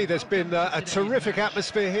you can see, there's been a terrific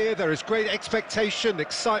atmosphere here. There is great expectation,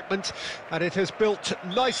 excitement, and it has built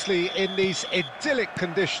nicely in these idyllic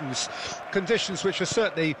conditions. Conditions which are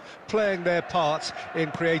certainly playing their part in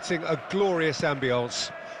creating a glorious ambience.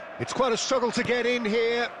 It's quite a struggle to get in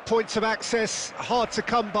here, points of access hard to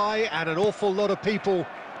come by, and an awful lot of people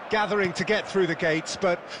gathering to get through the gates,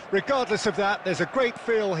 but regardless of that, there's a great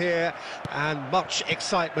feel here and much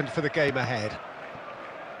excitement for the game ahead.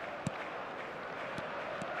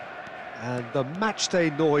 And the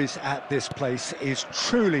matchday noise at this place is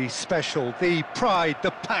truly special. The pride,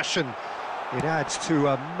 the passion, it adds to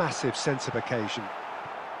a massive sense of occasion.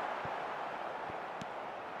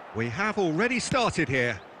 We have already started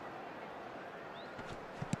here.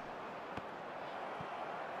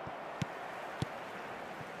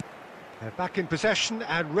 They're back in possession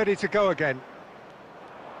and ready to go again.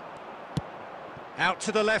 Out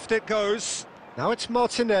to the left it goes. Now it's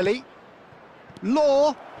Martinelli.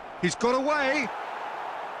 Law, he's got away.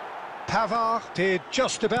 Pavard did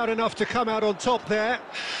just about enough to come out on top there.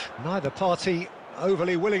 Neither party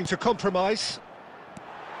overly willing to compromise.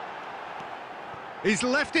 He's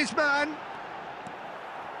left his man.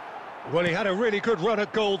 Well, he had a really good run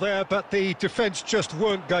at goal there, but the defence just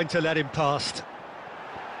weren't going to let him past.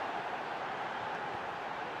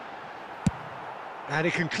 And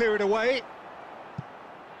he can clear it away.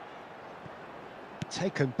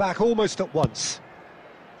 Taken back almost at once.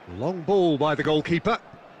 Long ball by the goalkeeper.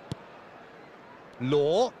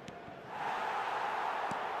 Law.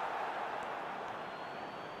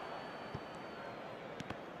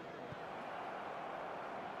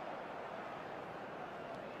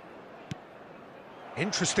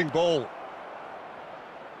 Interesting ball.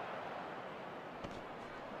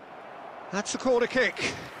 That's a corner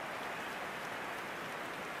kick.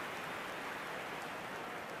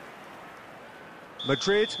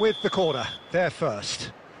 Madrid with the corner, there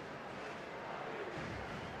first.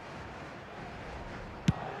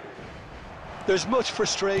 There's much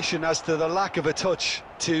frustration as to the lack of a touch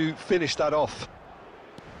to finish that off.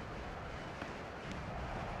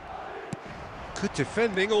 Good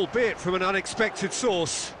defending, albeit from an unexpected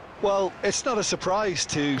source. Well, it's not a surprise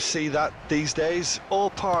to see that these days,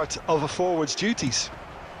 all part of a forward's duties.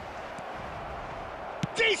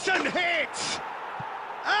 Decent hit!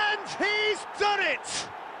 And he's done it!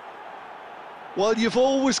 Well, you've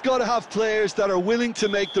always got to have players that are willing to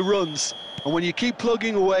make the runs, and when you keep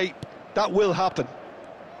plugging away, that will happen.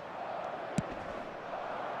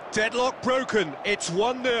 Deadlock broken, it's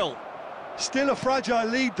 1-0. Still a fragile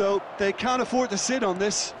lead, though. They can't afford to sit on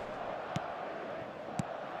this.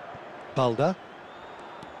 Balda.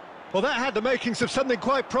 Well, that had the makings of something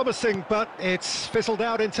quite promising, but it's fizzled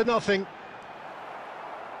out into nothing.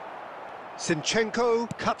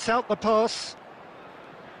 Zinchenko cuts out the pass.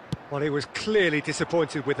 Well, he was clearly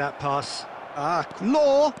disappointed with that pass.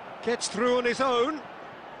 Law gets through on his own.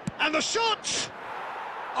 And the shot!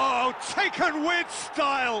 Oh, taken with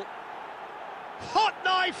style. Hot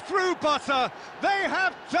knife through butter. They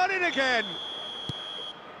have done it again.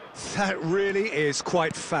 That really is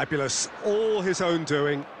quite fabulous. All his own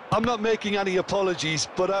doing. I'm not making any apologies,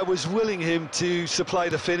 but I was willing him to supply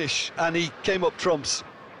the finish, and he came up trumps.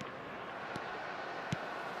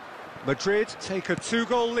 Madrid take a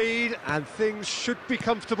 2-goal lead, and things should be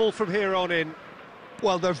comfortable from here on in.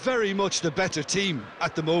 Well, they're very much the better team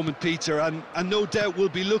at the moment, Peter, and no doubt will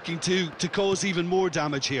be looking to cause even more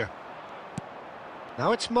damage here.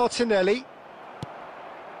 Now it's Martinelli.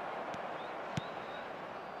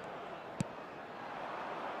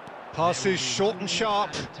 Passes short and sharp,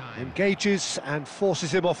 engages and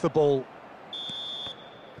forces him off the ball.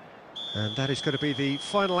 And that is going to be the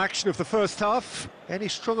final action of the first half. Any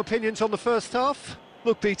strong opinions on the first half?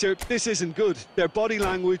 Look, Peter, this isn't good. Their body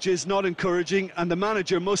language is not encouraging, and the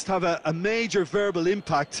manager must have a major verbal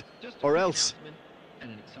impact, or else.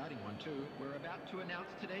 And an exciting one too. We're about to announce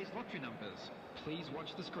today's lottery numbers. Please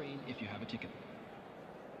watch the screen if you have a ticket.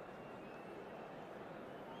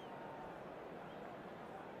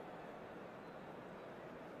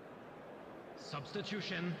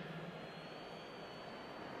 Substitution.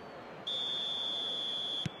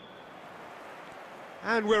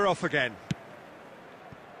 And we're off again.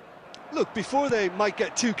 Look, before they might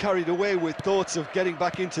get too carried away with thoughts of getting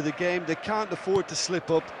back into the game, they can't afford to slip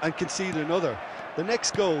up and concede another. The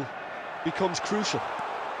next goal becomes crucial.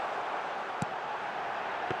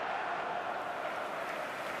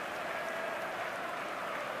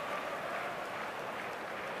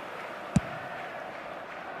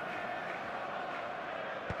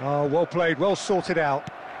 Oh, well played, well sorted out.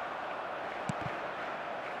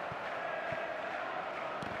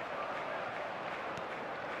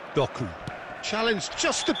 Doku. Challenged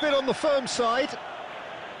just a bit on the firm side.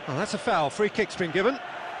 Oh, that's a foul. Free kick's been given.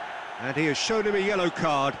 And he has shown him a yellow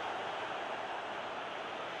card.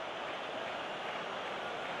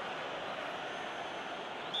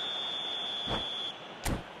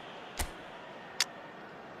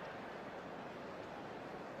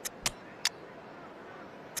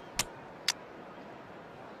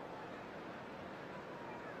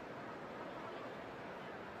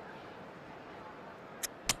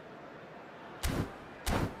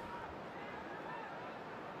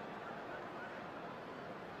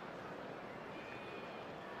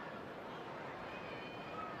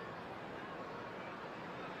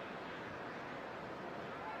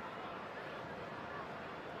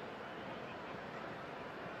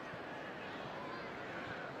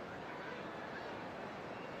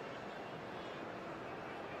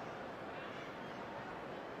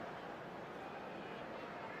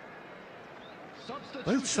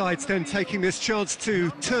 Both sides then taking this chance to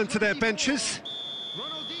turn to their benches.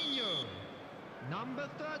 Ronaldinho, number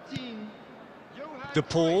 13, De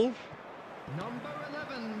Paul. number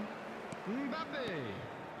 11, Mbappe.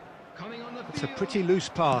 Coming on the It's a field, pretty loose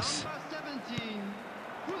pass. number 17,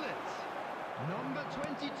 Gullit, number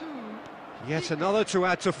 22. Yet another to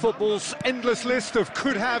add to football's endless list of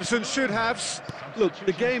could-haves and should-haves. Look,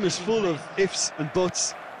 the game is full of ifs and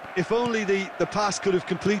buts. If only the pass could have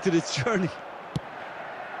completed its journey.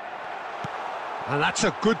 And that's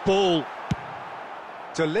a good ball.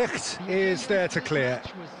 De Ligt is there to clear.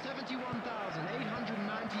 Was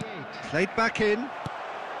 71,898. Played back in.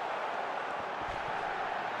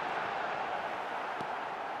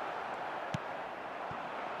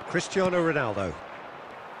 Cristiano Ronaldo.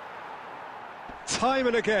 Time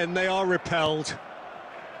and again they are repelled.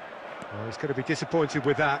 Oh, he's going to be disappointed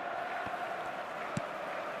with that.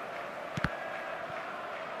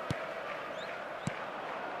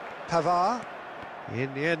 Pavard.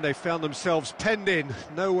 In the end, they found themselves penned in,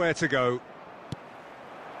 nowhere to go.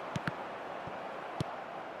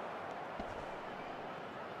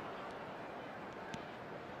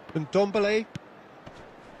 And Ndombele.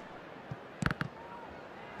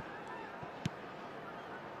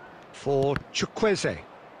 For Chukwueze.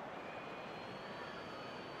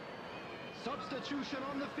 Substitution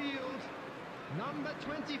on the field, number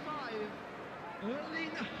 25,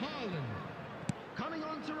 Erling Haaland. Coming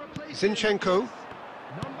on to replace Zinchenko.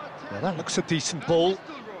 number 10. Well, that looks a decent ball.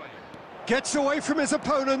 Gets away from his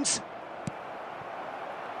opponent.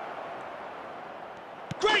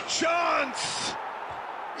 Great chance!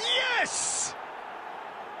 Yes!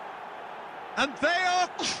 And they are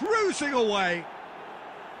cruising away.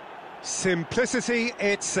 Simplicity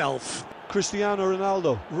itself. Cristiano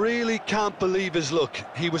Ronaldo really can't believe his luck.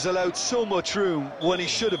 He was allowed so much room when he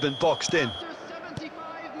should have been boxed in. After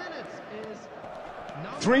 75 minutes is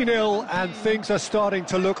number 3-0 and 17. things are starting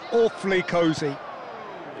to look awfully cosy.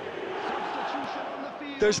 Substitution on the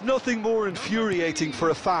field. There's nothing more infuriating for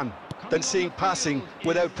a fan than seeing passing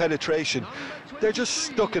without penetration. They're just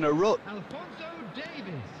stuck in a rut. Alphonso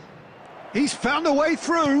Davies. He's found a way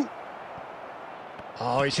through.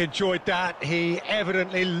 Oh, he's enjoyed that. He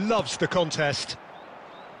evidently loves the contest.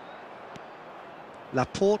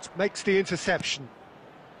 Laporte makes the interception.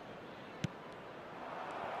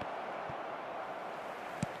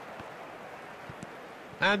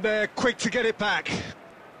 And they're quick to get it back.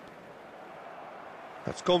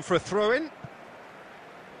 That's gone for a throw-in.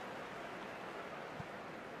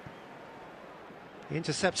 He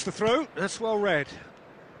intercepts the throw. That's well read.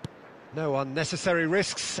 No unnecessary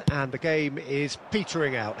risks, and the game is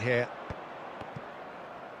petering out here.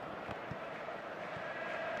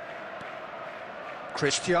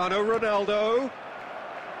 Cristiano Ronaldo.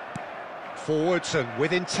 Forwards and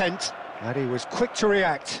with intent, and he was quick to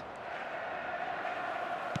react.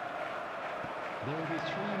 There will be 3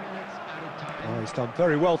 minutes at a time. Oh, he's done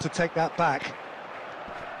very well to take that back.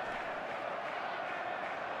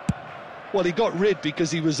 Well, he got rid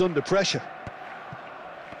because he was under pressure.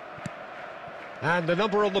 And the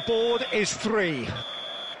number on the board is 3.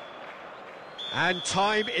 And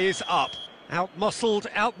time is up. Out-muscled,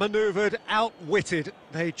 out-manoeuvred, outwitted.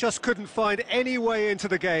 They just couldn't find any way into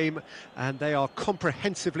the game, and they are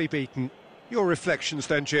comprehensively beaten. Your reflections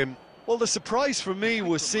then, Jim? Well, the surprise for me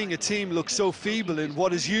was seeing a team look so feeble in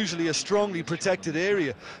what is usually a strongly protected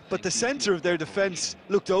area. But the centre of their defence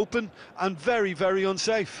looked open and very, very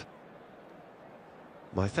unsafe.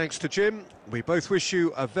 My thanks to Jim. We both wish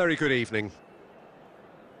you a very good evening.